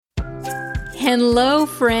Hello,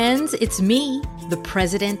 friends. It's me, the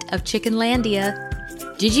president of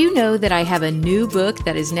Chickenlandia. Did you know that I have a new book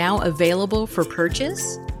that is now available for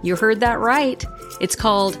purchase? You heard that right. It's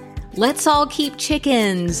called Let's All Keep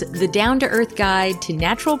Chickens, the down-to-earth guide to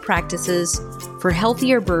natural practices for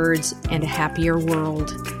healthier birds and a happier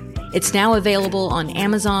world. It's now available on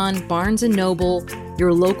Amazon, Barnes & Noble,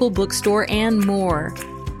 your local bookstore, and more.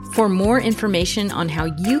 For more information on how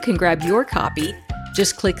you can grab your copy,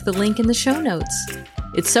 just click the link in the show notes.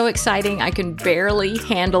 It's so exciting, I can barely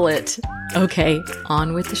handle it. Okay,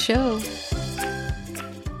 on with the show.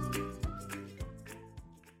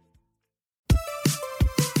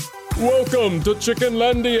 Welcome to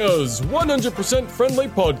Chickenlandia's 100% friendly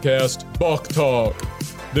podcast, Bok Talk.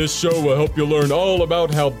 This show will help you learn all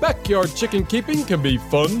about how backyard chicken keeping can be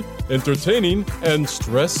fun, entertaining, and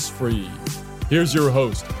stress-free. Here's your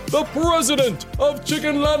host, the president of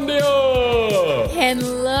Chickenlandia!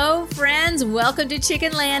 Hello, friends. Welcome to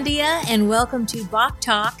Chickenlandia and welcome to Bok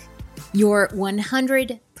Talk, your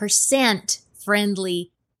 100%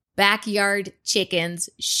 friendly backyard chickens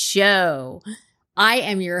show. I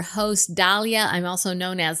am your host, Dahlia. I'm also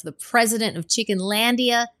known as the president of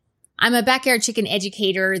Chickenlandia. I'm a backyard chicken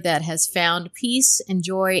educator that has found peace and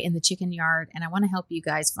joy in the chicken yard, and I want to help you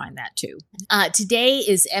guys find that too. Today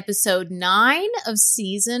is episode 9 of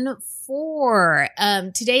season 4.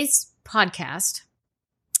 Today's podcast,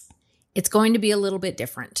 it's going to be a little bit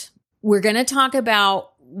different. We're going to talk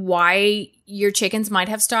about why your chickens might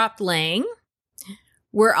have stopped laying.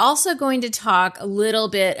 We're also going to talk a little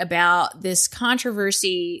bit about this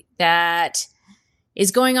controversy that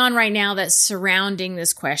is going on right now that's surrounding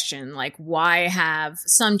this question, like why have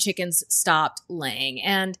some chickens stopped laying?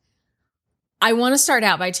 And I want to start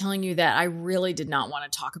out by telling you that I really did not want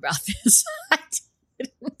to talk about this. I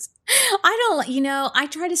didn't. I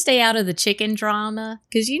try to stay out of the chicken drama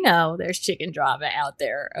because, there's chicken drama out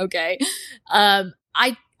there. Okay. I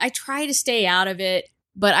try to stay out of it,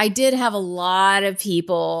 but I did have a lot of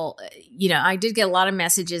people, I did get a lot of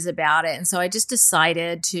messages about it. And so I just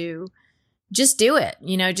decided to just do it,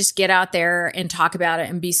 just get out there and talk about it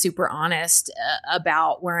and be super honest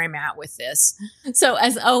about where I'm at with this. So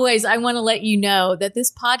as always, I want to let you know that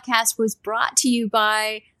this podcast was brought to you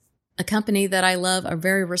by a company that I love, a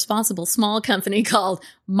very responsible small company called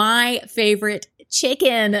My Favorite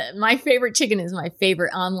Chicken. My Favorite Chicken is my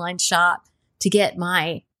favorite online shop to get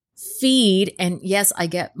my feed. And yes, I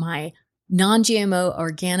get my non-GMO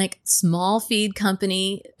organic small feed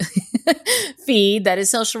company feed that is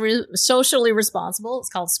socially responsible. It's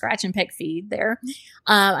called Scratch and Peck Feed there.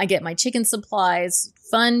 I get my chicken supplies,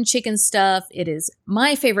 fun chicken stuff. It is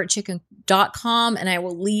myfavoritechicken.com, and I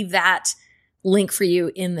will leave that link for you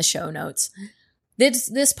in the show notes.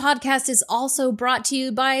 This podcast is also brought to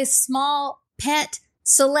you by Small Pet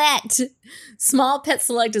Select. Small Pet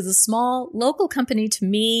Select is a small local company to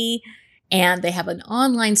me, and they have an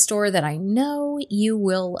online store that I know you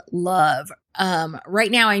will love.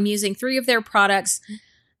 Right now, I'm using 3 of their products.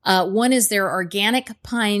 One is their organic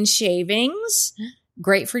pine shavings,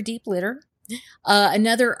 great for deep litter.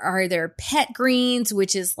 Another are their pet greens,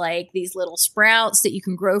 which is like these little sprouts that you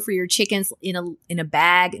can grow for your chickens in a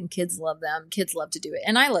bag, and kids love them. Kids love to do it,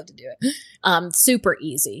 and I love to do it. Super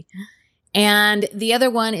easy. And the other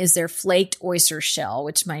one is their flaked oyster shell,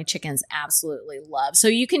 which my chickens absolutely love. So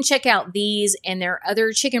you can check out these and their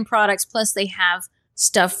other chicken products. Plus they have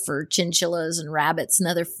stuff for chinchillas and rabbits and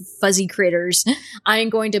other fuzzy critters. I'm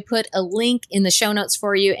going to put a link in the show notes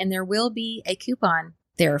for you, and there will be a coupon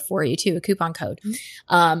there for you too, a coupon code.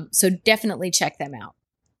 So definitely check them out.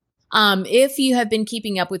 If you have been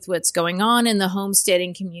keeping up with what's going on in the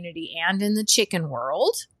homesteading community and in the chicken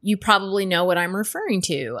world, you probably know what I'm referring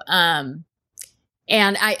to. And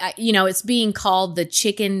I it's being called the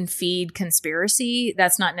chicken feed conspiracy.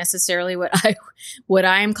 That's not necessarily what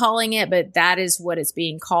I'm calling it, but that is what it's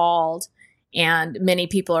being called. And many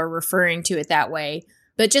people are referring to it that way.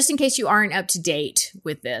 But just in case you aren't up to date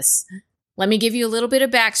with this, let me give you a little bit of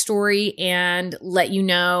backstory and let you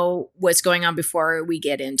know what's going on before we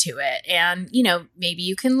get into it. And, maybe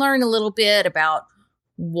you can learn a little bit about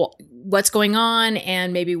what's going on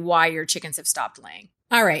and maybe why your chickens have stopped laying.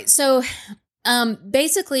 All right. So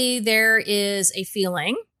basically, there is a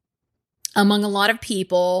feeling among a lot of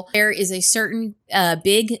people. There is a certain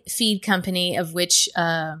big feed company of which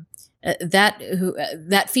that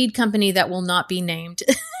feed company that will not be named.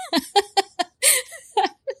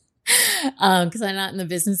 Because I'm not in the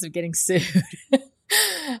business of getting sued.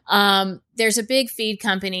 There's a big feed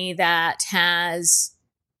company that has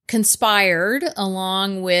conspired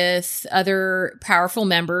along with other powerful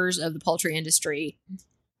members of the poultry industry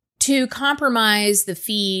to compromise the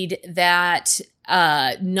feed that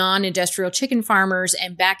non-industrial chicken farmers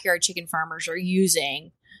and backyard chicken farmers are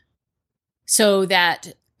using so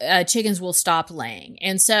that chickens will stop laying.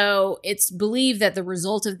 And so it's believed that the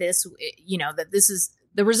result of this,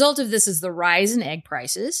 the result of this is the rise in egg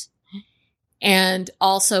prices and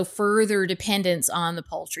also further dependence on the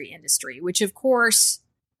poultry industry, which of course,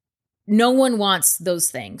 no one wants those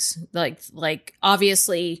things. Like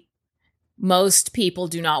obviously most people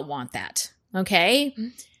do not want that. Okay.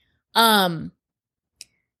 Now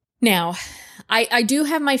I do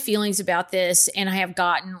have my feelings about this, and I have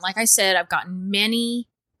gotten, like I said, I've gotten many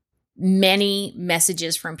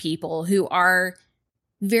messages from people who are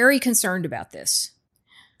very concerned about this.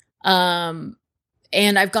 And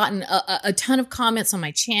I've gotten a ton of comments on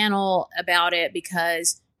my channel about it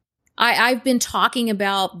because I've been talking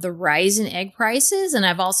about the rise in egg prices, and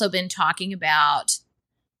I've also been talking about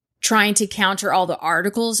trying to counter all the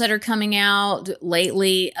articles that are coming out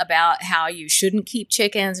lately about how you shouldn't keep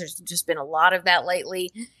chickens. There's just been a lot of that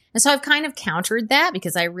lately. And so I've kind of countered that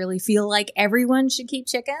because I really feel like everyone should keep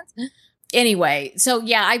chickens. Anyway, so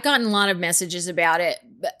yeah, I've gotten a lot of messages about it.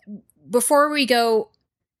 But before we go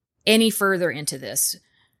any further into this,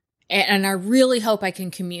 and I really hope I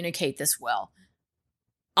can communicate this well,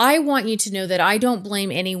 I want you to know that I don't blame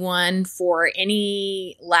anyone for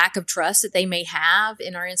any lack of trust that they may have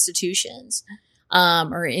in our institutions,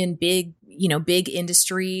 or in big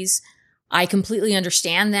industries. I completely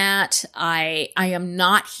understand that. I am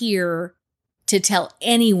not here to tell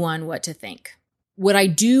anyone what to think. What I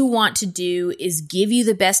do want to do is give you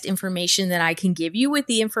the best information that I can give you with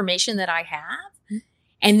the information that I have.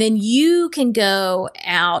 And then you can go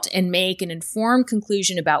out and make an informed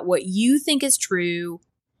conclusion about what you think is true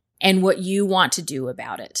and what you want to do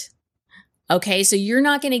about it. Okay, so you're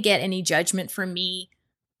not going to get any judgment from me.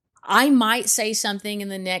 I might say something in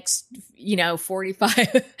the next,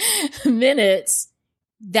 45 minutes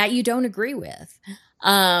that you don't agree with.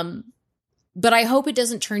 But I hope it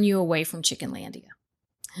doesn't turn you away from Chickenlandia.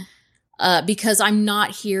 Because I'm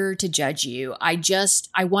not here to judge you. I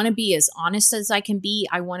want to be as honest as I can be.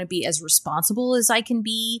 I want to be as responsible as I can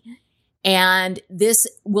be. And this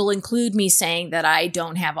will include me saying that I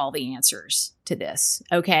don't have all the answers to this.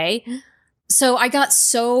 Okay. So I got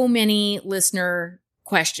so many listener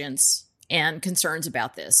questions and concerns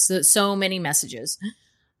about this. So many messages.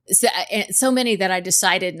 So many that I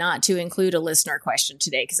decided not to include a listener question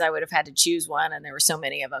today because I would have had to choose one, and there were so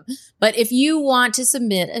many of them. But if you want to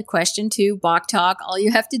submit a question to Bok Talk, all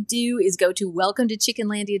you have to do is go to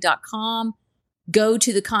welcometochickenlandia.com, go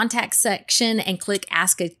to the contact section and click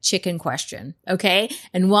Ask a Chicken Question. Okay.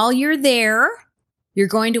 And while you're there, you're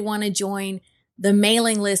going to want to join the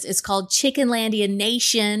mailing list. It's called Chickenlandia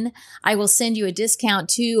Nation. I will send you a discount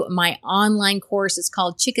to my online course. It's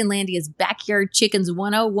called Chickenlandia's Backyard Chickens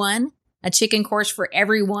 101, a chicken course for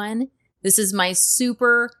everyone. This is my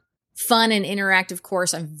super fun and interactive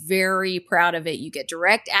course. I'm very proud of it. You get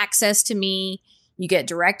direct access to me. You get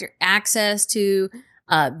direct access to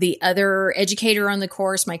the other educator on the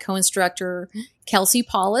course, my co-instructor, Kelsey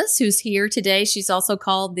Paulus, who's here today. She's also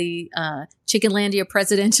called the Chickenlandia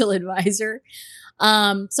Presidential Advisor.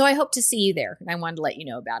 So I hope to see you there, and I wanted to let you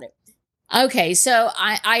know about it. Okay, so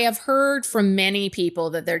I have heard from many people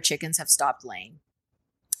that their chickens have stopped laying.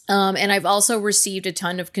 And I've also received a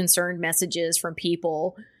ton of concerned messages from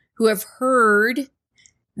people who have heard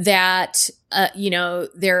that,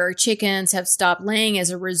 their chickens have stopped laying as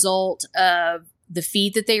a result of the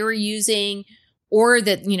feed that they were using, or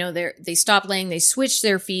that, they stopped laying, they switched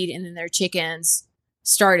their feed, and then their chickens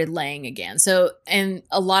started laying again. So, and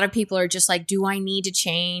a lot of people are just like, do I need to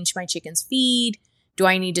change my chicken's feed? Do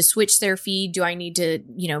I need to switch their feed? Do I need to,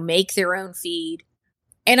 make their own feed?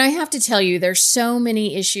 And I have to tell you, there's so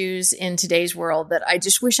many issues in today's world that I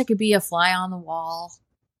just wish I could be a fly on the wall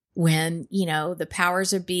when, the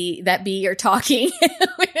powers that be are talking.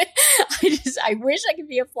 I wish I could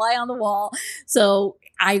be a fly on the wall. So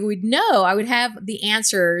I would have the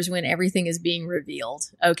answers when everything is being revealed.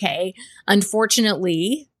 Okay.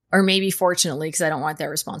 Unfortunately, or maybe fortunately, because I don't want that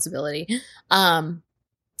responsibility.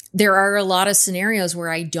 There are a lot of scenarios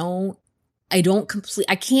where I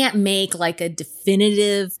can't make like a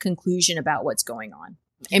definitive conclusion about what's going on.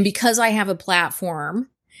 And because I have a platform,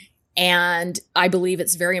 and I believe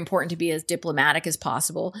it's very important to be as diplomatic as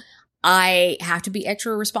possible, I have to be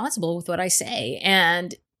extra responsible with what I say.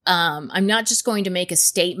 And I'm not just going to make a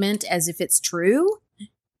statement as if it's true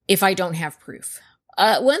if I don't have proof.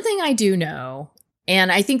 One thing I do know,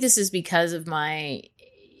 and I think this is because of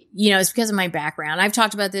it's because of my background. I've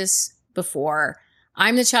talked about this before.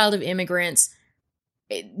 I'm the child of immigrants.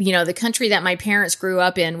 the country that my parents grew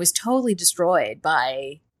up in was totally destroyed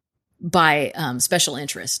by special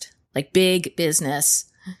interest, like big business.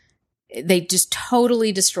 They just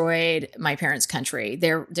totally destroyed my parents' country.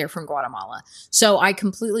 They're from Guatemala. So I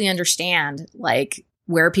completely understand like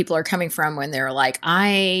where people are coming from when they're like,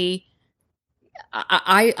 I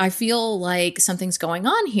feel like something's going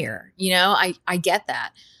on here. I get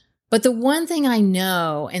that. But the one thing I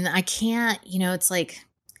know, and I can't, it's like,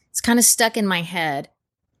 it's kind of stuck in my head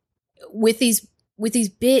with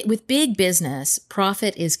big business,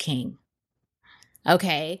 profit is king.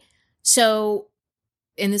 Okay. So,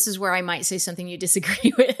 and this is where I might say something you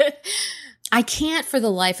disagree with. I can't for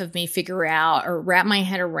the life of me figure out or wrap my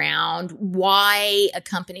head around why a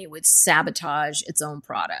company would sabotage its own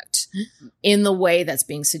product in the way that's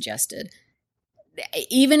being suggested.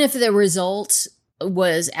 Even if the result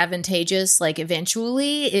was advantageous, like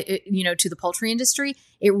eventually, to the poultry industry,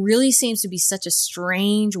 it really seems to be such a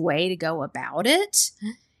strange way to go about it.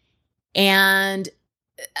 And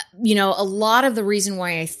a lot of the reason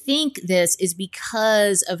why I think this is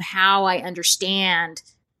because of how I understand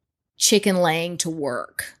chicken laying to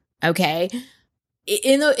work. Okay.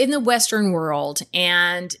 In the Western world,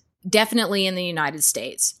 and definitely in the United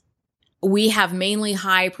States, we have mainly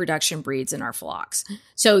high production breeds in our flocks.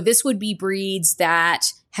 So this would be breeds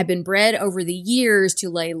that have been bred over the years to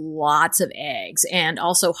lay lots of eggs, and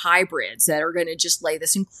also hybrids that are going to just lay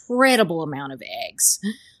this incredible amount of eggs.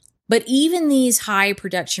 But even these high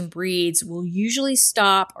production breeds will usually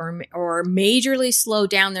stop or majorly slow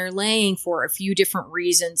down their laying for a few different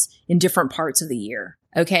reasons in different parts of the year.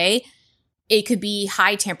 Okay. It could be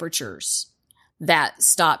high temperatures that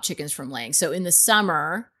stop chickens from laying. So in the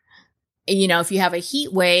summer, if you have a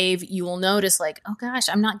heat wave, you will notice like, oh gosh,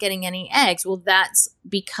 I'm not getting any eggs. Well, that's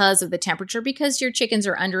because of the temperature, because your chickens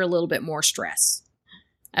are under a little bit more stress.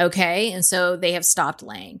 Okay. And so they have stopped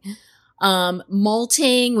laying.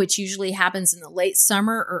 Molting, which usually happens in the late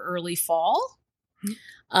summer or early fall.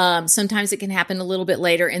 Sometimes it can happen a little bit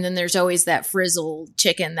later. And then there's always that frizzled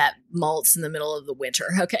chicken that molts in the middle of the winter.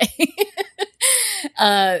 Okay.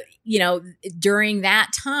 During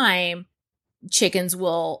that time, chickens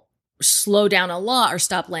will slow down a lot or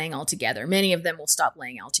stop laying altogether. Many of them will stop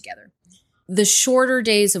laying altogether. The shorter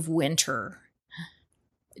days of winter,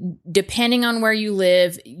 depending on where you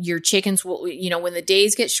live, your chickens will, when the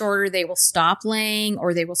days get shorter, they will stop laying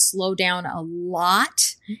or they will slow down a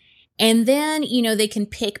lot. And then, they can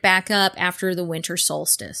pick back up after the winter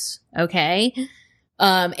solstice. Okay.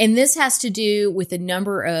 And this has to do with the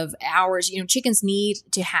number of hours, chickens need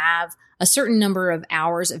to have a certain number of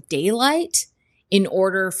hours of daylight in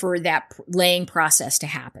order for that laying process to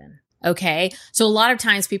happen. Okay. So a lot of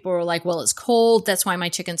times people are like, well, it's cold. That's why my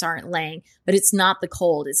chickens aren't laying, but it's not the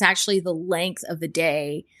cold. It's actually the length of the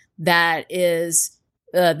day that is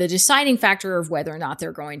the deciding factor of whether or not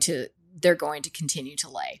they're going to continue to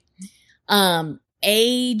lay.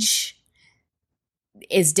 Age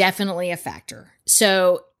is definitely a factor.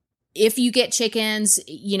 So if you get chickens,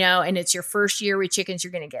 and it's your first year with chickens,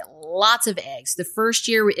 you're going to get lots of eggs. The first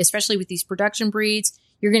year, especially with these production breeds,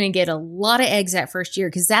 you're going to get a lot of eggs that first year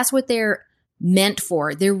because that's what they're meant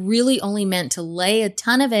for. They're really only meant to lay a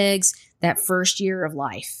ton of eggs that first year of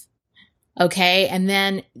life. Okay. And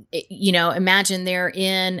then, imagine they're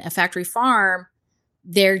in a factory farm.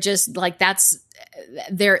 They're just like, that's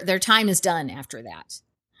their time is done after that.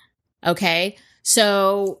 Okay.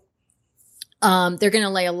 So, they're going to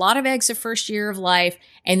lay a lot of eggs the first year of life,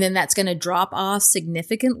 and then that's going to drop off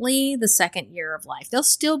significantly the second year of life. They'll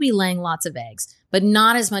still be laying lots of eggs, but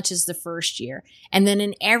not as much as the first year. And then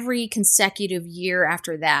in every consecutive year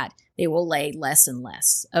after that, they will lay less and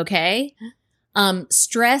less. Okay.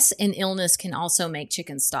 Stress and illness can also make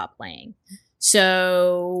chickens stop laying.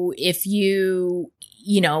 So if you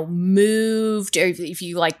moved, or if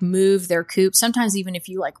you like move their coop, sometimes even if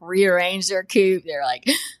you like rearrange their coop, they're like,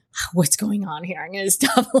 what's going on here? I'm going to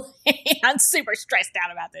stop laying. I'm super stressed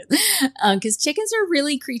out about this. Because chickens are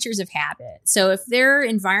really creatures of habit. So if their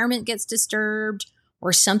environment gets disturbed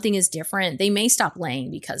or something is different, they may stop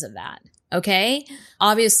laying because of that. Okay.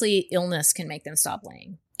 Obviously, illness can make them stop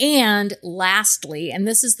laying. And lastly, and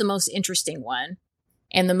this is the most interesting one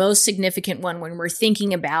and the most significant one when we're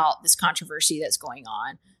thinking about this controversy that's going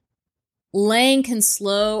on, laying can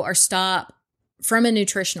slow or stop from a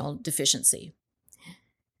nutritional deficiency.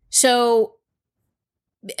 So,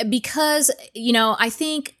 because, I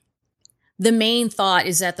think the main thought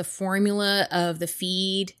is that the formula of the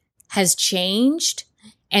feed has changed.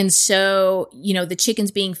 And so, the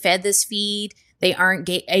chickens being fed this feed, they aren't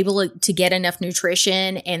able to get enough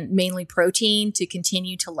nutrition and mainly protein to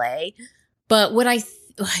continue to lay. But what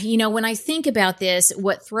when I think about this,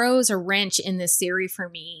 what throws a wrench in this theory for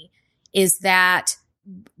me is that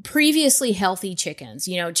previously healthy chickens,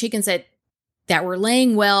 chickens that were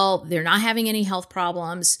laying well, they're not having any health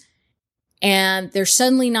problems, and they're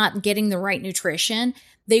suddenly not getting the right nutrition,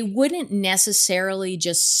 they wouldn't necessarily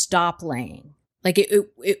just stop laying. Like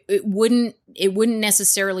it wouldn't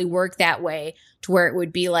necessarily work that way to where it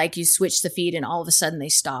would be like you switch the feed and all of a sudden they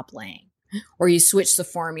stop laying, or you switch the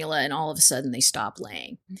formula and all of a sudden they stop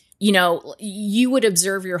laying. You would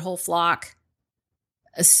observe your whole flock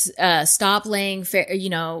stop laying,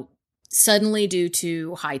 suddenly due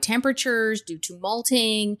to high temperatures, due to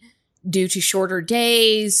molting, due to shorter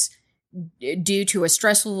days, due to a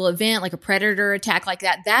stressful event like a predator attack like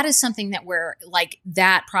that. That is something that where like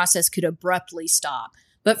that process could abruptly stop.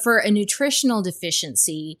 But for a nutritional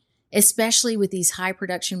deficiency, especially with these high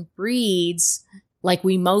production breeds like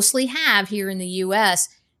we mostly have here in the US,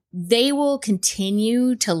 they will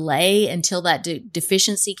continue to lay until that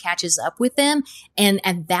deficiency catches up with them. And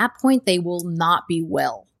at that point, they will not be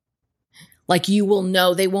well. Like you will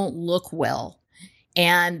know they won't look well.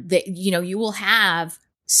 And you will have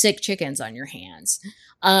sick chickens on your hands.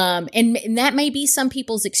 And that may be some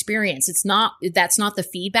people's experience. That's not the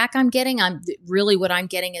feedback I'm getting. What I'm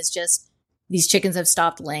getting is just these chickens have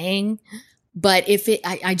stopped laying. But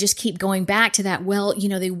I just keep going back to that. Well,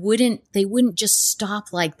 they wouldn't just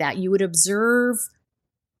stop like that. You would observe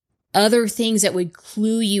other things that would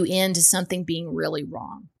clue you into something being really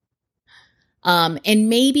wrong. And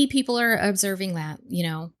maybe people are observing that,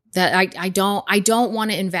 that I don't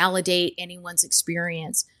want to invalidate anyone's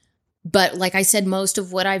experience. But like I said, most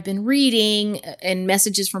of what I've been reading and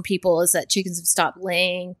messages from people is that chickens have stopped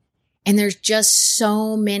laying. And there's just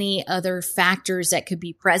so many other factors that could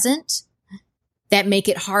be present that make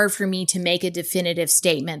it hard for me to make a definitive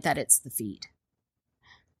statement that it's the feed.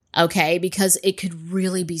 Okay, because it could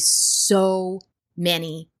really be so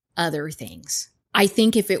many other things. I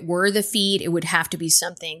think if it were the feed, it would have to be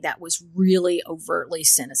something that was really overtly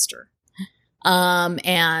sinister.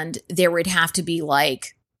 And there would have to be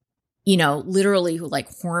literally like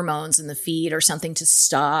hormones in the feed or something to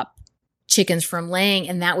stop chickens from laying.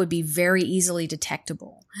 And that would be very easily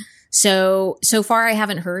detectable. So far I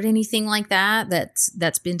haven't heard anything like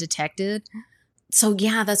that's been detected. So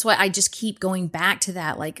yeah, that's why I just keep going back to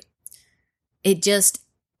that. Like it just,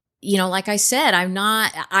 like I said, I'm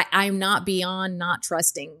not beyond not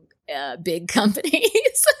trusting big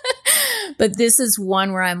companies, but this is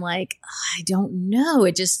one where I'm like, I don't know.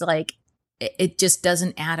 It just it just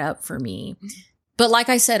doesn't add up for me. But like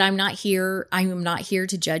I said, I am not here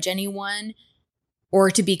to judge anyone or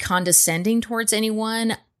to be condescending towards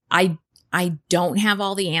anyone. I don't have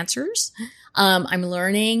all the answers. I'm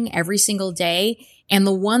learning every single day. And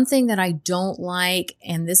the one thing that I don't like,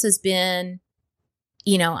 and this has been,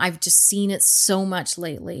 I've just seen it so much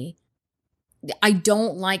lately. I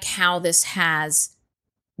don't like how this has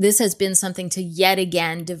been something to yet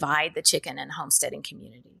again divide the chicken and homesteading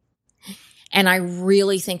community. And I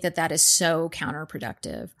really think that is so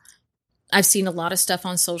counterproductive. I've seen a lot of stuff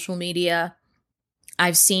on social media.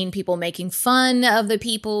 I've seen people making fun of the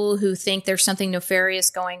people who think there's something nefarious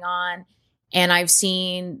going on. And I've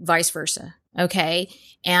seen vice versa. Okay.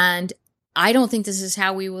 And I don't think this is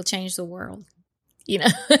how we will change the world.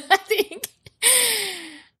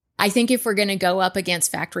 I think if we're going to go up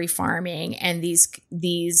against factory farming and these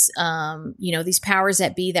powers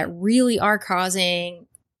that be that really are causing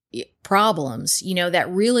problems, that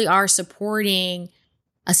really are supporting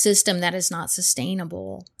a system that is not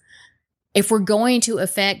sustainable. If we're going to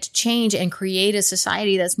affect change and create a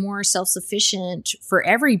society that's more self-sufficient for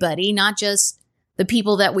everybody, not just the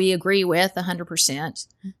people that we agree with 100%,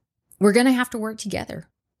 we're going to have to work together.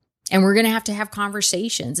 And we're going to have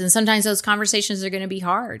conversations. And sometimes those conversations are going to be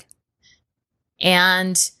hard.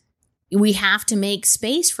 And we have to make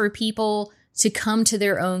space for people to come to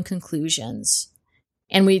their own conclusions.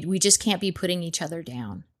 And we just can't be putting each other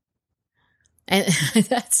down. And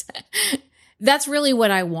that's really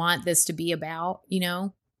what I want this to be about,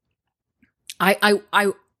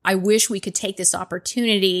 I wish we could take this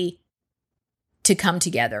opportunity to come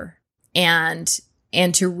together and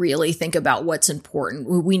to really think about what's important.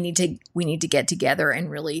 We need to get together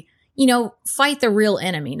and really, fight the real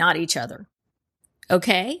enemy, not each other.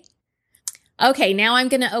 Okay? Okay, now I'm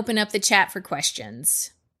going to open up the chat for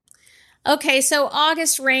questions. Okay, so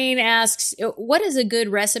August Rain asks, what is a good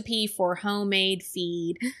recipe for homemade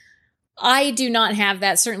feed? I do not have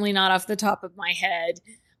that, certainly not off the top of my head.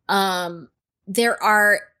 There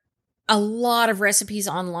are a lot of recipes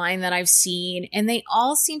online that I've seen, and they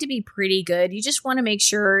all seem to be pretty good. You just want to make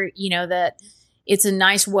sure, that It's a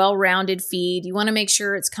nice, well-rounded feed. You want to make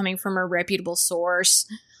sure it's coming from a reputable source.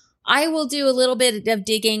 I will do a little bit of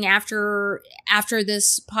digging after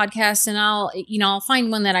this podcast, and I'll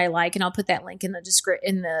find one that I like, and I'll put that link in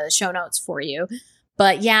the show notes for you.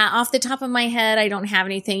 But yeah, off the top of my head, I don't have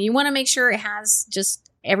anything. You want to make sure it has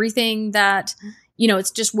just everything that,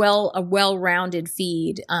 it's just a well-rounded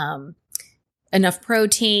feed. Enough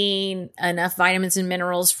protein, enough vitamins and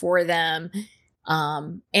minerals for them.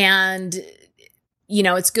 And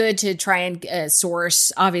it's good to try and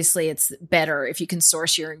source. Obviously, it's better if you can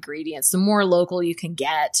source your ingredients. The more local you can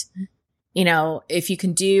get, if you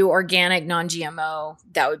can do organic, non-GMO,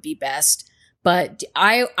 that would be best. But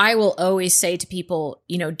I will always say to people,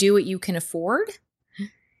 do what you can afford.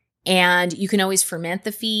 And you can always ferment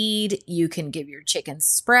the feed. You can give your chickens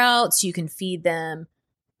sprouts. You can feed them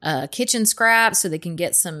kitchen scraps so they can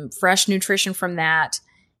get some fresh nutrition from that.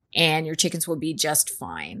 And your chickens will be just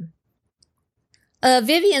fine.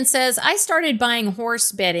 Vivian says, I started buying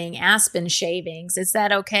horse bedding, aspen shavings. Is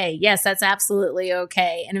that okay? Yes, that's absolutely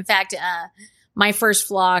okay. And in fact, my first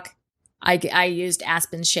flock, I used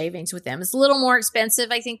aspen shavings with them. It's a little more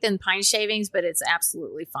expensive, I think, than pine shavings, but it's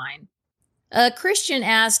absolutely fine. Christian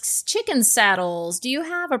asks, chicken saddles, do you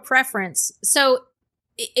have a preference? So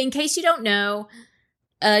in case you don't know,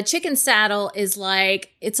 a chicken saddle is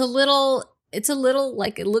like, it looks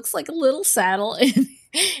like a little saddle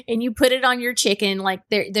and you put it on your chicken. Like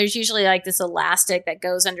there's usually like this elastic that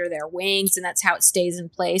goes under their wings, and that's how it stays in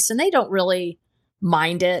place. And they don't really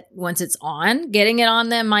mind it once it's on. Getting it on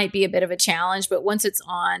them might be a bit of a challenge, but once it's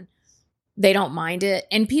on, they don't mind it.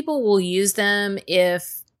 And people will use them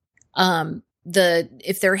if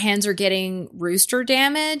their hens are getting rooster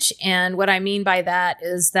damage. And what I mean by that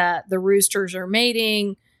is that the roosters are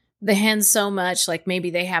mating the hen so much, like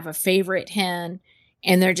maybe they have a favorite hen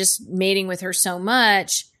and they're just mating with her so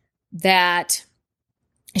much that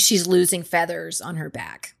she's losing feathers on her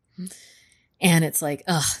back. And it's like,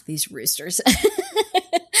 these roosters.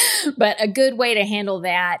 But a good way to handle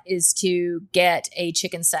that is to get a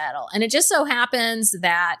chicken saddle. And it just so happens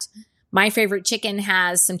that my favorite chicken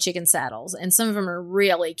has some chicken saddles, and some of them are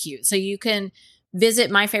really cute. So you can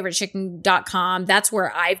visit myfavoritechicken.com. That's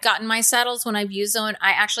where I've gotten my saddles when I've used them.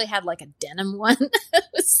 I actually had like a denim one. It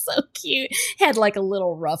was so cute. Had like a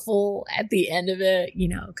little ruffle at the end of it,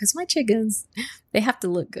 because my chickens, they have to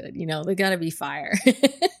look good. They got to be fire.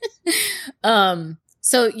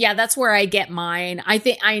 So yeah, that's where I get mine. I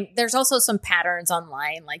think there's also some patterns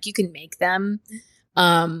online, like you can make them.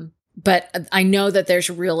 But I know that there's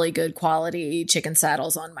really good quality chicken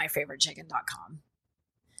saddles on myfavoritechicken.com.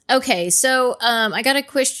 Okay, so I got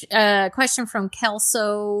a question from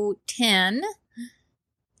Kelso10,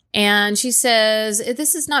 and she says,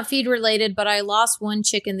 this is not feed related, but I lost one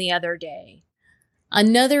chicken the other day.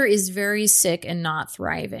 Another is very sick and not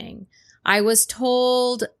thriving. I was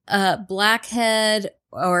told blackhead,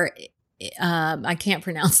 or I can't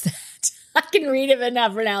pronounce that. I can read it but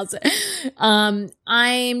not pronounce it.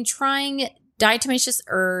 I'm trying diatomaceous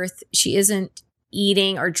earth. She isn't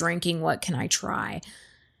eating or drinking. What can I try?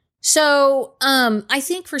 So, I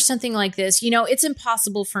think for something like this, it's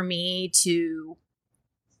impossible for me to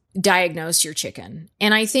diagnose your chicken.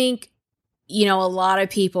 And I think, a lot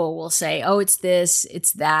of people will say, oh, it's this,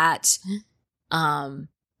 it's that.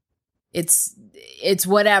 It's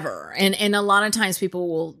whatever. And a lot of times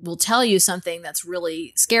people will tell you something that's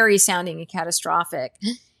really scary sounding and catastrophic,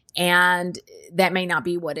 and that may not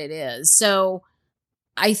be what it is. So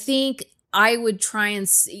I think I would try and,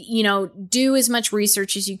 do as much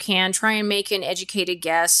research as you can, try and make an educated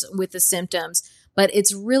guess with the symptoms. But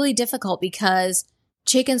it's really difficult because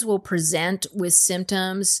chickens will present with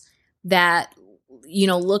symptoms that,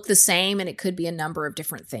 look the same, and it could be a number of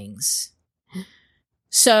different things.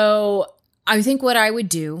 So I think what I would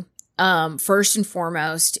do, first and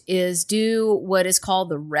foremost, is do what is called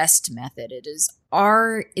the REST method.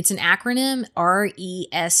 It's an acronym,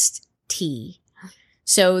 REST.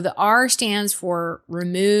 So the R stands for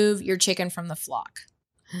remove your chicken from the flock.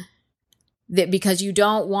 Because you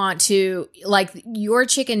don't want to, your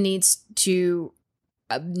chicken needs to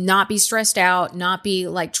not be stressed out, not be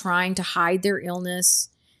trying to hide their illness.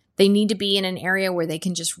 They need to be in an area where they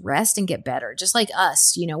can just rest and get better. Just like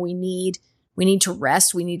us, we need to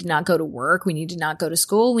rest. We need to not go to work. We need to not go to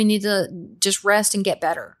school. We need to just rest and get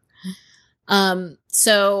better.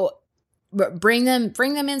 So bring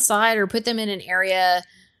them inside, or put them in an area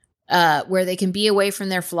where they can be away from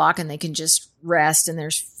their flock and they can just rest, and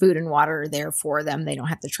there's food and water there for them. They don't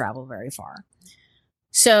have to travel very far.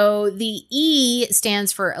 So the E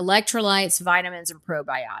stands for electrolytes, vitamins, and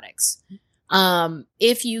probiotics.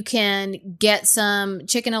 If you can get some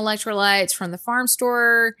chicken electrolytes from the farm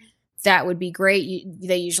store, that would be great.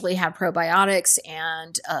 They usually have probiotics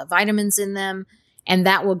and vitamins in them, and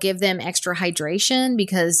that will give them extra hydration,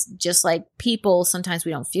 because just like people, sometimes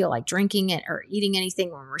we don't feel like drinking it or eating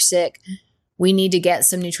anything when we're sick. We need to get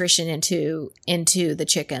some nutrition into the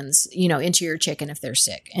chickens, into your chicken if they're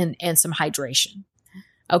sick, and some hydration.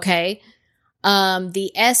 Okay.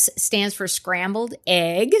 The S stands for scrambled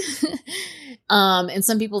egg. And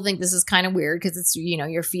some people think this is kind of weird because it's,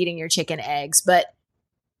 you're feeding your chicken eggs, but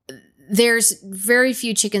there's very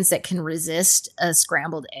few chickens that can resist a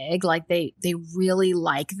scrambled egg. Like they really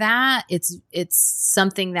like that. It's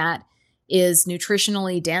something that is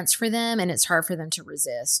nutritionally dense for them, and it's hard for them to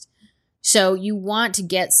resist. So you want to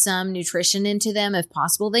get some nutrition into them if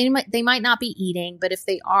possible. They might not be eating, but if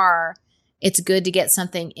they are, it's good to get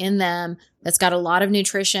something in them that's got a lot of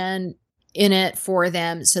nutrition in it for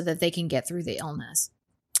them so that they can get through the illness.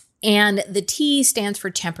 And the T stands for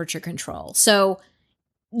temperature control. So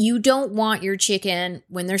you don't want your chicken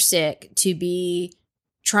when they're sick to be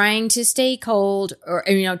trying to stay cold or,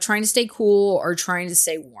 trying to stay cool or trying to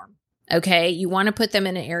stay warm. Okay. You want to put them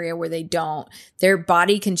in an area where their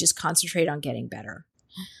body can just concentrate on getting better.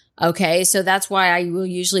 Okay. So that's why I will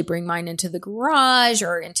usually bring mine into the garage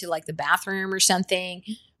or into like the bathroom or something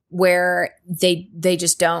where they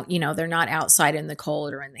just don't, they're not outside in the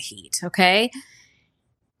cold or in the heat. Okay.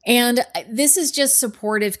 And this is just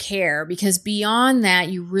supportive care, because beyond that,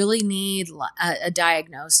 you really need a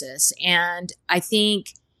diagnosis. And I think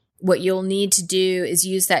what you'll need to do is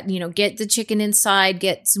use that, get the chicken inside,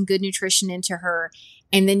 get some good nutrition into her,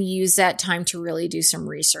 and then use that time to really do some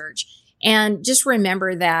research. And just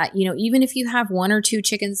remember that, even if you have 1 or 2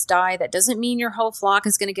 chickens die, that doesn't mean your whole flock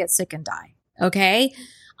is going to get sick and die. Okay.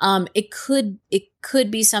 It could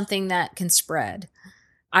be something that can spread.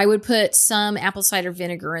 I would put some apple cider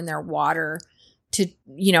vinegar in their water to,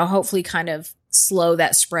 hopefully kind of slow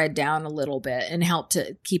that spread down a little bit and help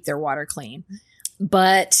to keep their water clean.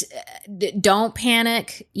 But don't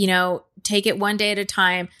panic, take it one day at a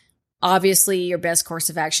time. Obviously, your best course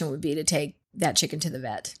of action would be to take that chicken to the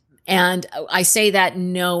vet. And I say that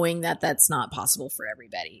knowing that that's not possible for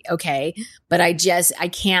everybody. Okay. But I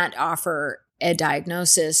can't offer a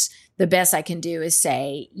diagnosis. The best I can do is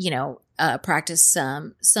say, practice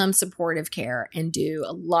some supportive care and do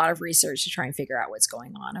a lot of research to try and figure out what's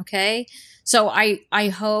going on. Okay. So I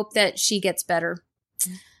hope that she gets better.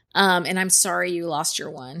 And I'm sorry you lost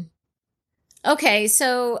your one. Okay.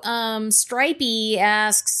 So, Stripey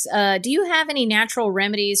asks, do you have any natural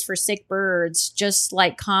remedies for sick birds, just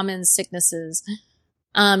like common sicknesses,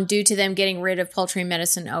 due to them getting rid of poultry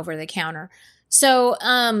medicine over the counter? So,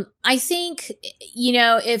 I think,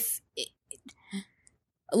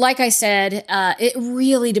 like I said, it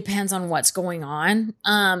really depends on what's going on.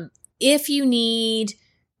 If you need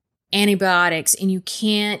antibiotics and you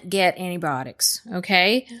can't get antibiotics,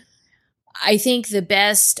 okay, I think the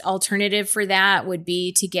best alternative for that would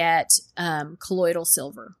be to get colloidal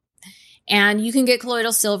silver. And you can get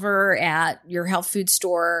colloidal silver at your health food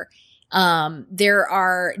store. There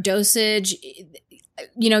are dosage.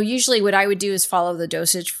 Usually what I would do is follow the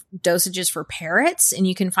dosages for parrots, and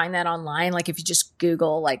you can find that online. Like if you just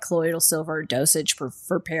Google like colloidal silver dosage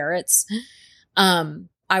for parrots,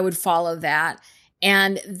 I would follow that.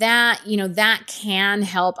 And that, that can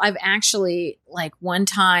help. I've actually, like one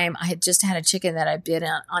time I had just had a chicken that I've been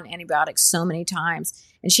on antibiotics so many times,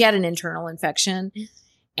 and she had an internal infection,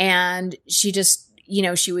 and she just,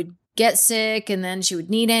 she would get sick and then she would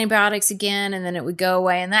need antibiotics again, and then it would go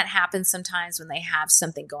away. And that happens sometimes when they have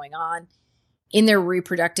something going on in their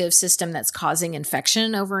reproductive system that's causing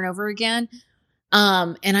infection over and over again.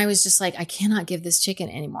 And I was just like, I cannot give this chicken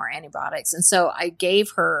any more antibiotics. And so I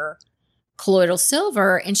gave her colloidal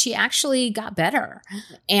silver, and she actually got better.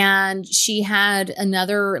 And she had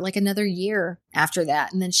another year after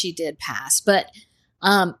that. And then she did pass. But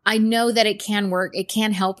I know that it can work. It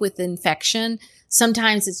can help with infection.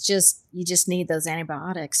 Sometimes it's just, you just need those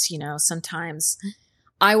antibiotics, sometimes.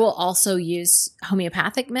 I will also use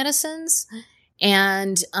homeopathic medicines,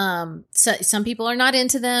 and so some people are not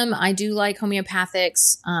into them. I do like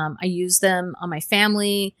homeopathics. I use them on my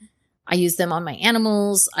family. I use them on my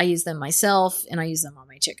animals. I use them myself, and I use them on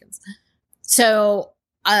my chickens. So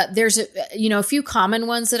there's a few common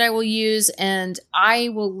ones that I will use, and I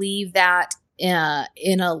will leave that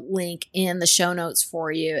in a link in the show notes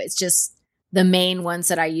for you. It's just the main ones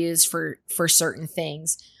that I use for certain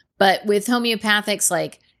things. But with homeopathics,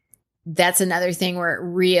 like that's another thing where it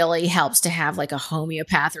really helps to have like a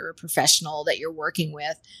homeopath or a professional that you're working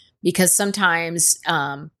with, because sometimes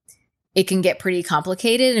it can get pretty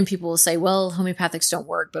complicated, and people will say, well, homeopathics don't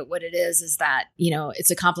work. But what it is that,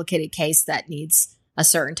 it's a complicated case that needs a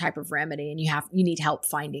certain type of remedy, and you need help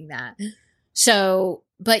finding that. So,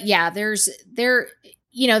 but yeah,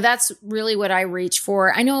 that's really what I reach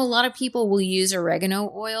for. I know a lot of people will use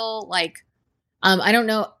oregano oil. Like, I don't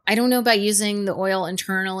know about using the oil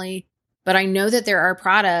internally, but I know that there are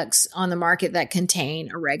products on the market that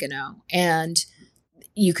contain oregano, and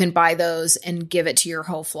you can buy those and give it to your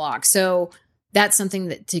whole flock. So that's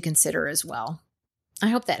something to consider as well. I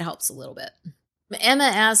hope that helps a little bit. Emma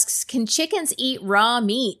asks, can chickens eat raw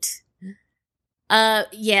meat?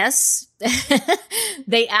 Yes,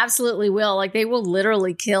 they absolutely will. Like, they will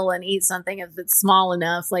literally kill and eat something if it's small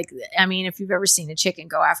enough. Like, I mean, if you've ever seen a chicken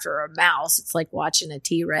go after a mouse, it's like watching a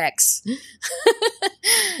T-Rex,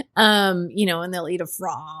 and they'll eat a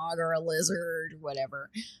frog or a lizard or whatever.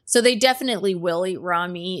 So they definitely will eat raw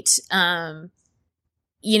meat.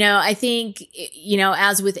 I think,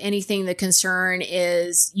 as with anything, the concern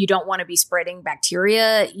is you don't want to be spreading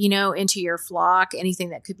bacteria, into your flock,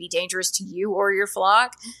 anything that could be dangerous to you or your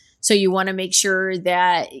flock. So you want to make sure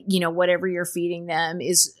that, whatever you're feeding them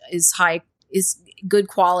is good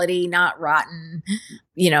quality, not rotten,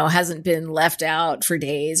 hasn't been left out for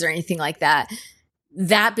days or anything like that.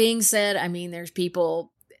 That being said, I mean, there's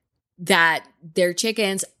people that their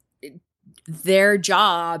chickens, their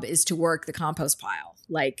job is to work the compost pile.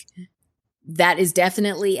 Like, that is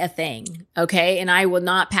definitely a thing. Okay. And I will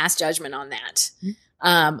not pass judgment on that.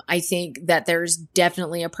 I think that there's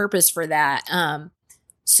definitely a purpose for that.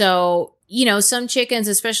 So, some chickens,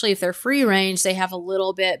 especially if they're free range, they have a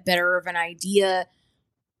little bit better of an idea,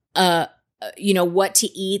 what to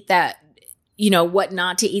eat what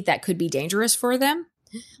not to eat that could be dangerous for them.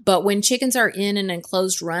 But when chickens are in an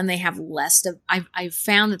enclosed run, they have less of, I've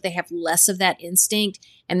found that they have less of that instinct,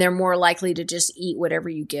 and they're more likely to just eat whatever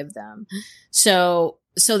you give them. So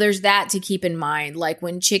there's that to keep in mind. Like,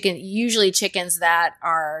 usually chickens that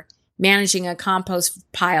are managing a compost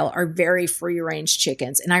pile are very free range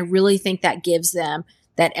chickens. And I really think that gives them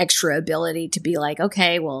that extra ability to be like,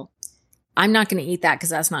 okay, well, I'm not going to eat that because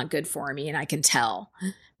that's not good for me. And I can tell,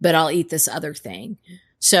 but I'll eat this other thing.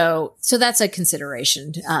 So that's a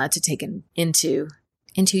consideration to take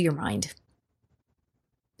into your mind.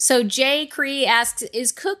 So Jay Cree asks,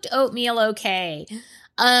 is cooked oatmeal okay?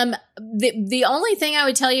 The only thing I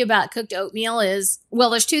would tell you about cooked oatmeal is,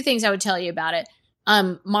 well, there's two things I would tell you about it.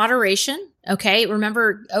 Moderation. Okay.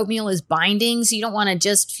 Remember, oatmeal is binding. So you don't want to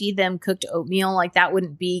just feed them cooked oatmeal. Like, that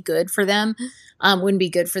wouldn't be good for them. Wouldn't be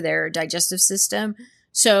good for their digestive system.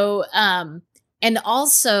 So, and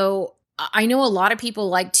also, I know a lot of people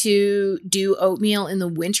like to do oatmeal in the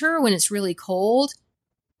winter when it's really cold.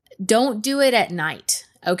 Don't do it at night.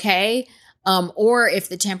 Okay. Or if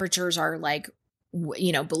the temperatures are like,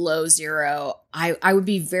 below zero, I would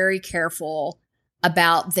be very careful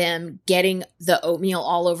about them getting the oatmeal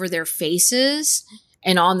all over their faces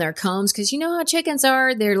and on their combs. Cause you know how chickens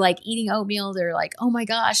are, they're like eating oatmeal. They're like, oh my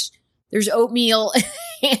gosh, there's oatmeal.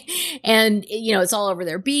 And, it's all over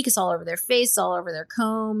their beak. It's all over their face, it's all over their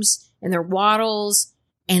combs and their wattles,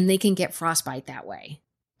 and they can get frostbite that way.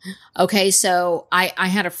 Okay. So I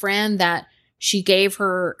had a friend that she gave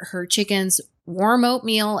her chickens warm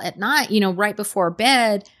oatmeal at night, right before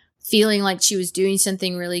bed, feeling like she was doing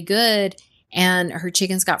something really good. And her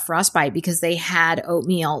chickens got frostbite because they had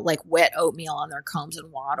oatmeal, like wet oatmeal on their combs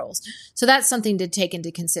and wattles. So that's something to take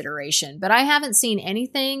into consideration. But I haven't seen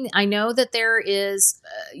anything. I know that there is,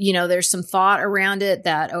 there's some thought around it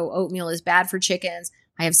that, oatmeal is bad for chickens.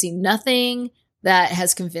 I have seen nothing that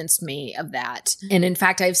has convinced me of that. And in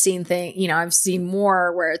fact, I've seen I've seen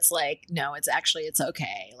more where it's like, no, it's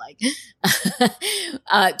okay. Like,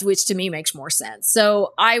 which to me makes more sense.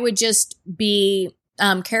 So I would just be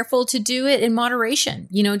careful to do it in moderation,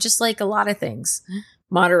 just like a lot of things,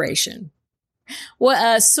 moderation.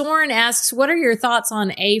 Well, Soren asks, what are your thoughts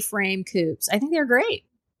on A-frame coops? I think they're great.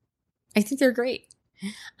 It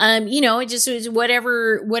just is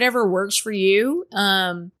whatever works for you.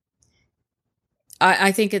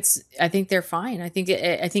 I think they're fine. I think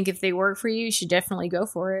if they work for you, you should definitely go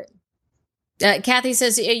for it. Kathy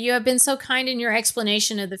says, you have been so kind in your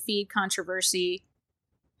explanation of the feed controversy.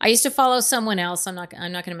 I used to follow someone else. I'm not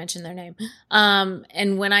going to mention their name.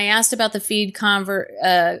 And when I asked about the feed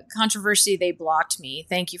controversy, they blocked me.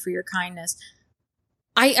 Thank you for your kindness.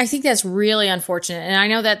 I think that's really unfortunate. And I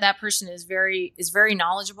know that person is very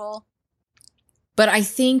knowledgeable, but I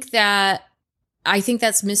think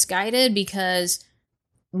that's misguided because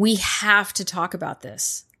we have to talk about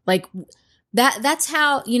this. Like that's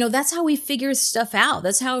how we figure stuff out.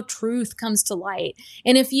 That's how truth comes to light.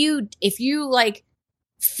 And if you like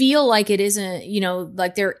feel like it isn't,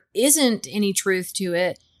 like there isn't any truth to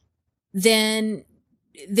it, then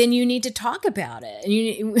you need to talk about it.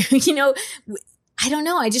 And I don't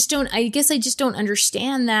know. I guess I just don't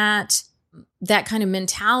understand that kind of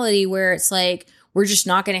mentality where it's like, we're just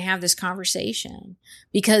not going to have this conversation,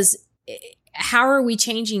 because how are we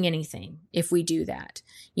changing anything if we do that?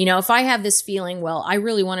 If I have this feeling, well, I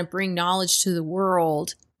really want to bring knowledge to the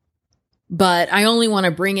world, but I only want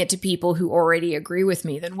to bring it to people who already agree with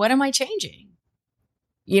me, then what am I changing?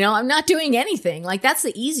 I'm not doing anything. Like, that's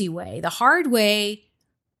the easy way. The hard way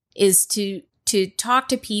is to talk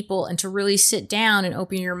to people and to really sit down and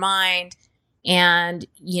open your mind and,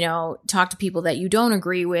 talk to people that you don't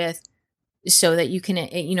agree with, so that you can,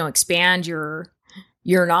 expand your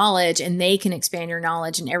knowledge, and they can expand your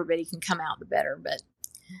knowledge, and everybody can come out the better. But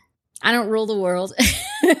I don't rule the world.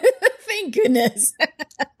 Thank goodness.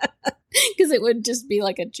 Because it would just be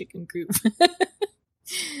like a chicken coop.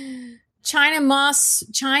 China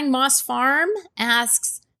Moss Farm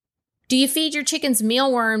asks, do you feed your chickens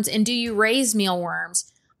mealworms, and do you raise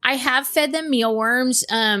mealworms? I have fed them mealworms.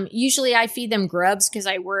 Usually I feed them grubs because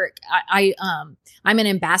I'm an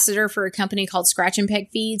ambassador for a company called Scratch and Peck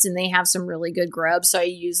Feeds, and they have some really good grubs, so I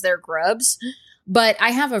use their grubs. But I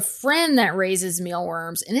have a friend that raises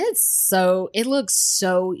mealworms, and it looks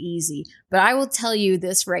so easy. But I will tell you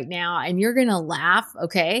this right now, and you're going to laugh,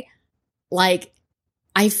 okay? Like,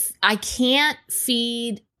 I can't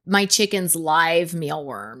feed my chickens live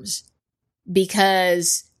mealworms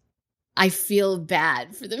because I feel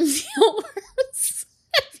bad for the mealworms.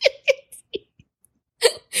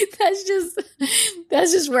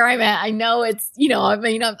 That's just where I'm at. I know it's,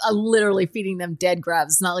 I'm literally feeding them dead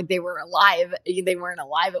grubs. It's not like they were alive. They weren't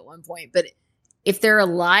alive at one point, but if they're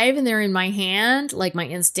alive and they're in my hand, like, my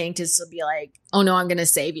instinct is to be like, oh no, I'm going to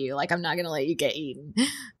save you. Like, I'm not going to let you get eaten.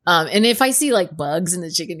 And if I see like bugs in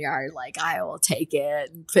the chicken yard, like, I will take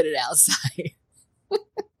it and put it outside.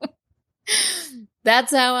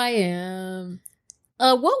 That's how I am.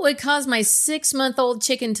 What would cause my 6-month-old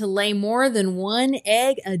chicken to lay more than 1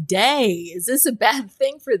 egg a day? Is this a bad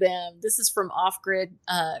thing for them? This is from Off-Grid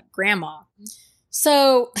Grandma.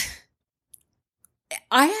 So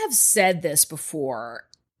I have said this before.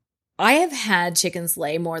 I have had chickens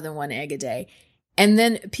lay more than 1 egg a day, and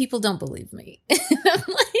then people don't believe me.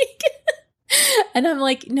 And I'm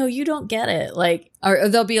like, no, you don't get it. Like, or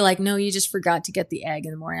they'll be like, no, you just forgot to get the egg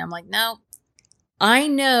in the morning. I'm like, no. I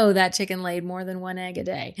know that chicken laid more than 1 egg a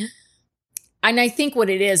day. And I think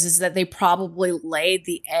what it is that they probably laid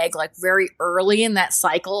the egg like very early in that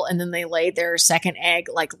cycle, and then they laid their second egg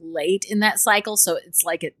like late in that cycle. So it's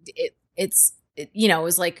like it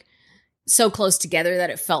was like so close together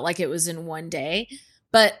that it felt like it was in one day.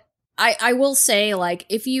 But I will say, like,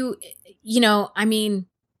 if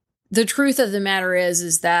the truth of the matter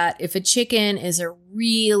is that if a chicken is a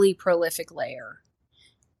really prolific layer,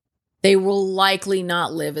 they will likely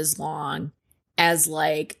not live as long as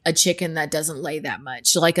like a chicken that doesn't lay that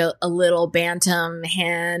much, like a little bantam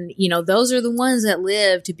hen. Those are the ones that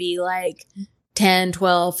live to be like 10,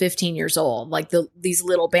 12, 15 years old. Like these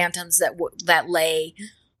little bantams that lay,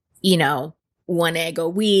 1 egg a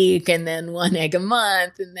week, and then 1 egg a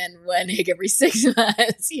month, and then 1 egg every 6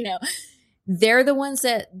 months. They're the ones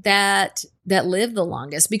that live the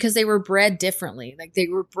longest because they were bred differently. Like, they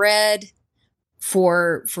were bred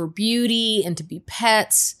for beauty and to be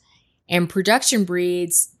pets. And production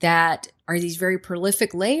breeds that are these very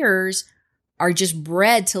prolific layers are just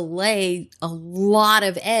bred to lay a lot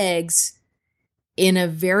of eggs in a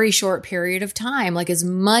very short period of time, like as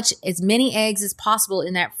many eggs as possible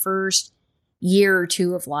in that first year or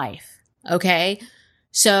two of life. Okay.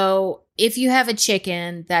 So if you have a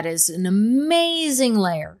chicken that is an amazing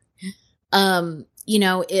layer,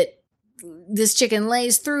 this chicken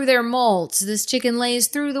lays through their molts, this chicken lays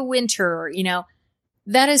through the winter,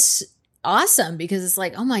 that is awesome, because it's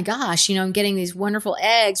like, oh my gosh, I'm getting these wonderful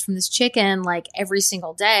eggs from this chicken like every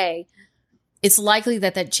single day. It's likely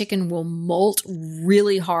that chicken will molt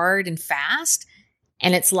really hard and fast.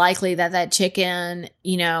 And it's likely that chicken,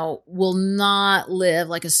 will not live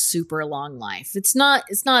like a super long life. It's not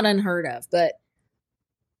unheard of, but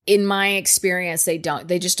in my experience, they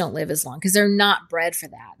just don't live as long because they're not bred for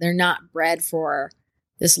that. They're not bred for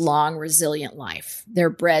this long, resilient life. They're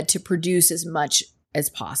bred to produce as much as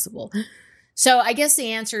possible. So I guess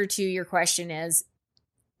the answer to your question is,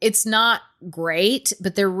 it's not great,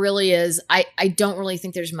 but there really is. I don't really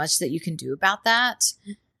think there's much that you can do about that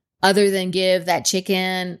other than give that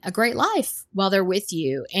chicken a great life while they're with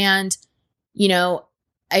you. And,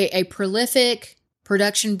 a prolific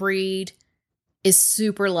production breed is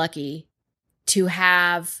super lucky to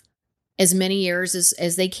have as many years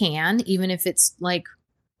as they can, even if it's like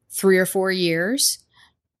 3 or 4 years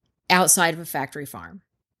outside of a factory farm.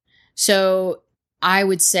 So I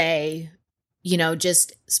would say,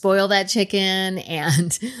 just spoil that chicken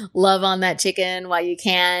and love on that chicken while you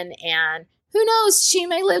can. And who knows, she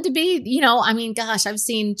may live to be, gosh, I've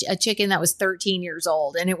seen a chicken that was 13 years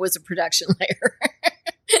old and it was a production layer.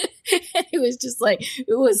 It was just like,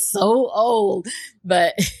 it was so old,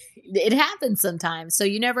 but it happens sometimes. So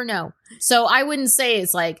you never know. So I wouldn't say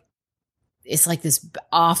it's like this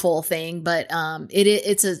awful thing, but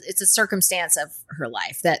it's a circumstance of her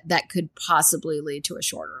life that could possibly lead to a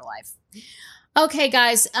shorter life. Okay,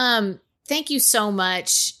 guys. Thank you so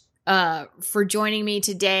much for joining me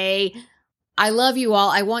today. I love you all.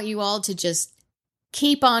 I want you all to just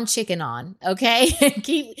keep on chicken on, okay?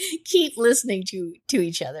 keep listening to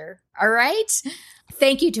each other. All right.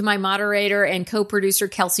 Thank you to my moderator and co-producer,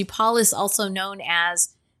 Kelsey Paulus, also known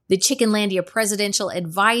as the Chickenlandia Presidential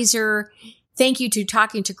Advisor. Thank you to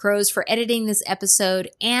Talking to Crows for editing this episode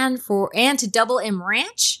and to Double M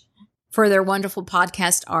Ranch for their wonderful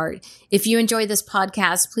podcast art. If you enjoy this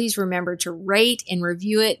podcast, please remember to rate and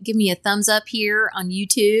review it. Give me a thumbs up here on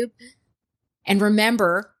YouTube. And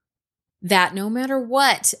remember that no matter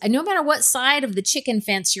what side of the chicken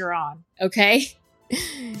fence you're on, okay,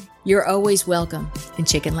 you're always welcome in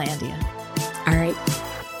Chickenlandia. All right.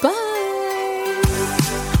 Bye.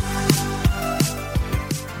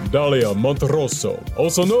 Dalia Monterroso,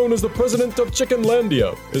 also known as the president of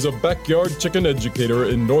Chickenlandia, is a backyard chicken educator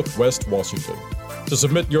in Northwest Washington. To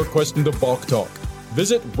submit your question to Bok Talk,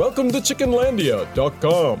 visit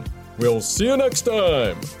welcometochickenlandia.com. We'll see you next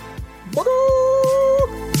time. Bye.